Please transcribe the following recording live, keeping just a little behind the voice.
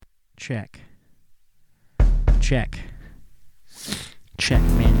Check. Check. Check,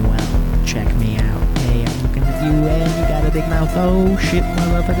 Manuel. Check me out. Hey, I'm looking at you and you got a big mouth. Oh, shit,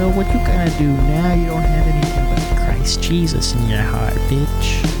 motherfucker. What you gonna do now? You don't have anything but Christ Jesus in your heart,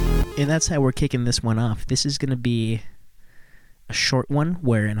 bitch. And that's how we're kicking this one off. This is gonna be a short one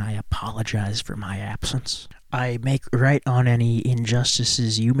wherein I apologize for my absence. I make right on any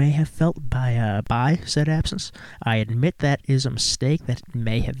injustices you may have felt by said absence. I admit that is a mistake that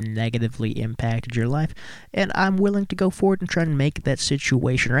may have negatively impacted your life, and I'm willing to go forward and try and make that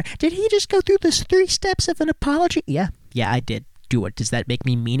situation right. Did he just go through this 3 steps of an apology? Yeah, I did do it. Does that make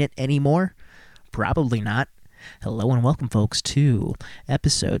me mean it anymore? Probably not. Hello and welcome, folks, to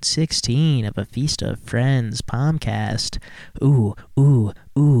episode 16 of A Feast of Friends Pomcast. Ooh,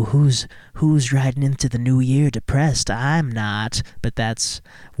 who's riding into the new year depressed? I'm not, but that's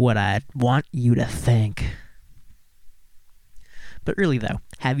what I want you to think. But really, though,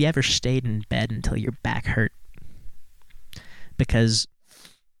 have you ever stayed in bed until your back hurt? Because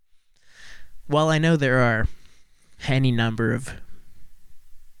while I know there are any number of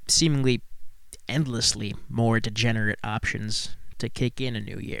seemingly endlessly more degenerate options to kick in a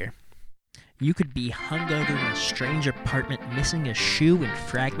new year, you could be hungover in a strange apartment, missing a shoe and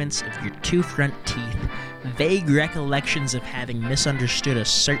fragments of your 2 front teeth, vague recollections of having misunderstood a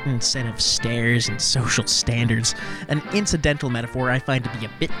certain set of stairs and social standards, an incidental metaphor I find to be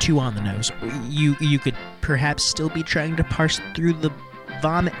a bit too on the nose. You could perhaps still be trying to parse through the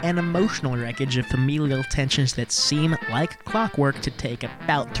vomit and emotional wreckage of familial tensions that seem like clockwork to take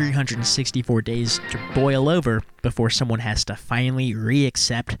about 364 days to boil over before someone has to finally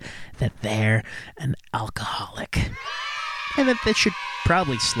re-accept that they're an alcoholic. And that they should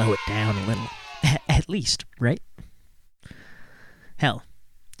probably slow it down a little. At least, right? Hell,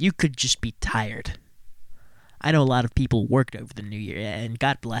 you could just be tired. I know a lot of people worked over the new year, and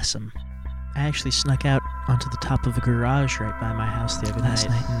God bless them. I actually snuck out onto the top of a garage right by my house the other night,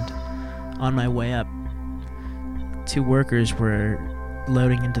 and on my way up, 2 workers were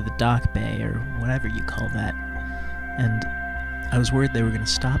loading into the dock bay, or whatever you call that, and I was worried they were going to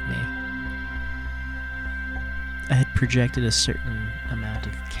stop me. I had projected a certain amount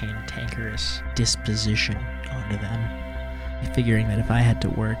of cantankerous disposition onto them, figuring that if I had to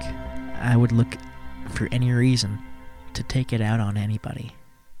work, I would look for any reason to take it out on anybody.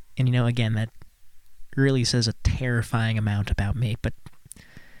 And again, that really says a terrifying amount about me, but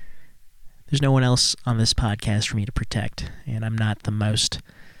there's no one else on this podcast for me to protect, and I'm not the most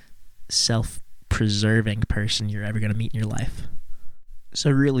self-preserving person you're ever going to meet in your life. So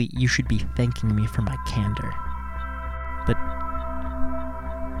really, you should be thanking me for my candor. But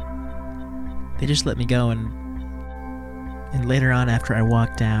they just let me go, and later on, after I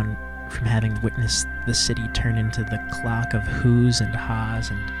walked down from having witnessed the city turn into the clock of who's and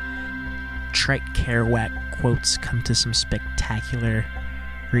ha's and trite Kerouac quotes come to some spectacular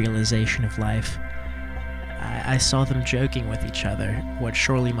realization of life, I saw them joking with each other, what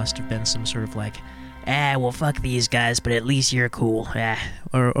surely must have been some sort of well, fuck these guys, but at least you're cool,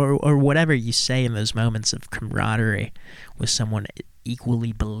 or whatever you say in those moments of camaraderie with someone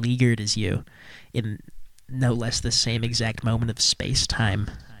equally beleaguered as you in no less the same exact moment of space-time.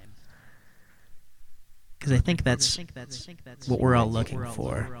 Because I think that's what we're all looking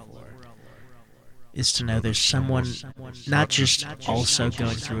for, is to know there's someone not just also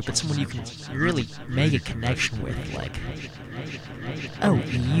going through it, but someone you can really make a connection with, oh,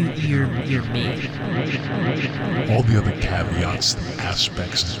 you're me. All the other caveats, the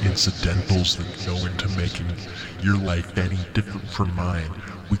aspects and incidentals that go into making your life any different from mine,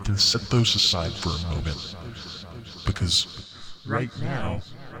 we can set those aside for a moment. Because right now,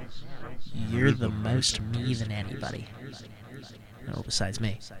 you're the most me than anybody. No, besides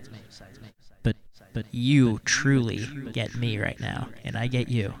me. But you truly get me right now, and I get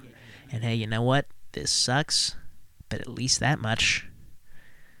you. And hey, you know what? This sucks, but at least that much.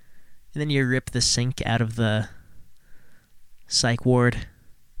 And then you rip the sink out of the psych ward,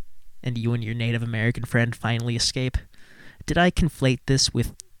 and you and your Native American friend finally escape. Did I conflate this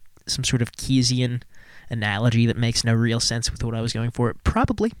with some sort of Keynesian analogy that makes no real sense with what I was going for?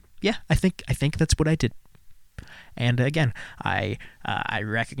 Probably. Yeah, I think that's what I did. And again, I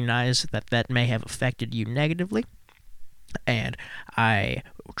recognize that may have affected you negatively, and I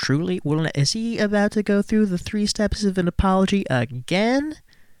truly will. Is he about to go through the 3 steps of an apology again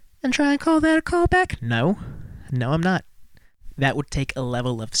and try and call that a callback? No, I'm not. That would take a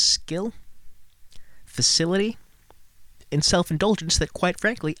level of skill, facility, and self-indulgence that, quite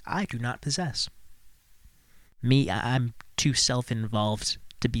frankly, I do not possess. Me, I'm too self-involved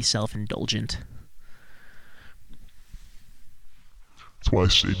to be self-indulgent. That's why I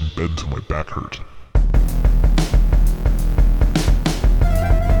stayed in bed until my back hurt.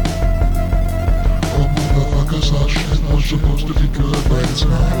 Oh, motherfuckers, our shit was supposed to be good, but it's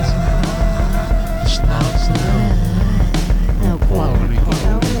not. It's not. No quality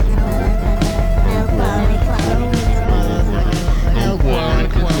control. No quality control. No quality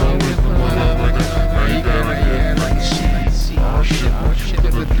control. Right there, like you see. Our shit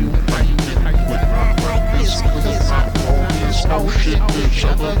never do right. Like this, cause it's not all this. Oh shit, bitch,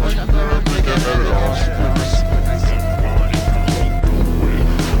 I'm a make it better off.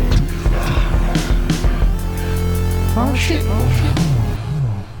 Oh shit.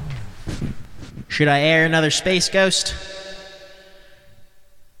 Should I air another Space Ghost?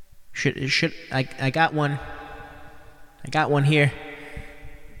 Should I got one. I got one here.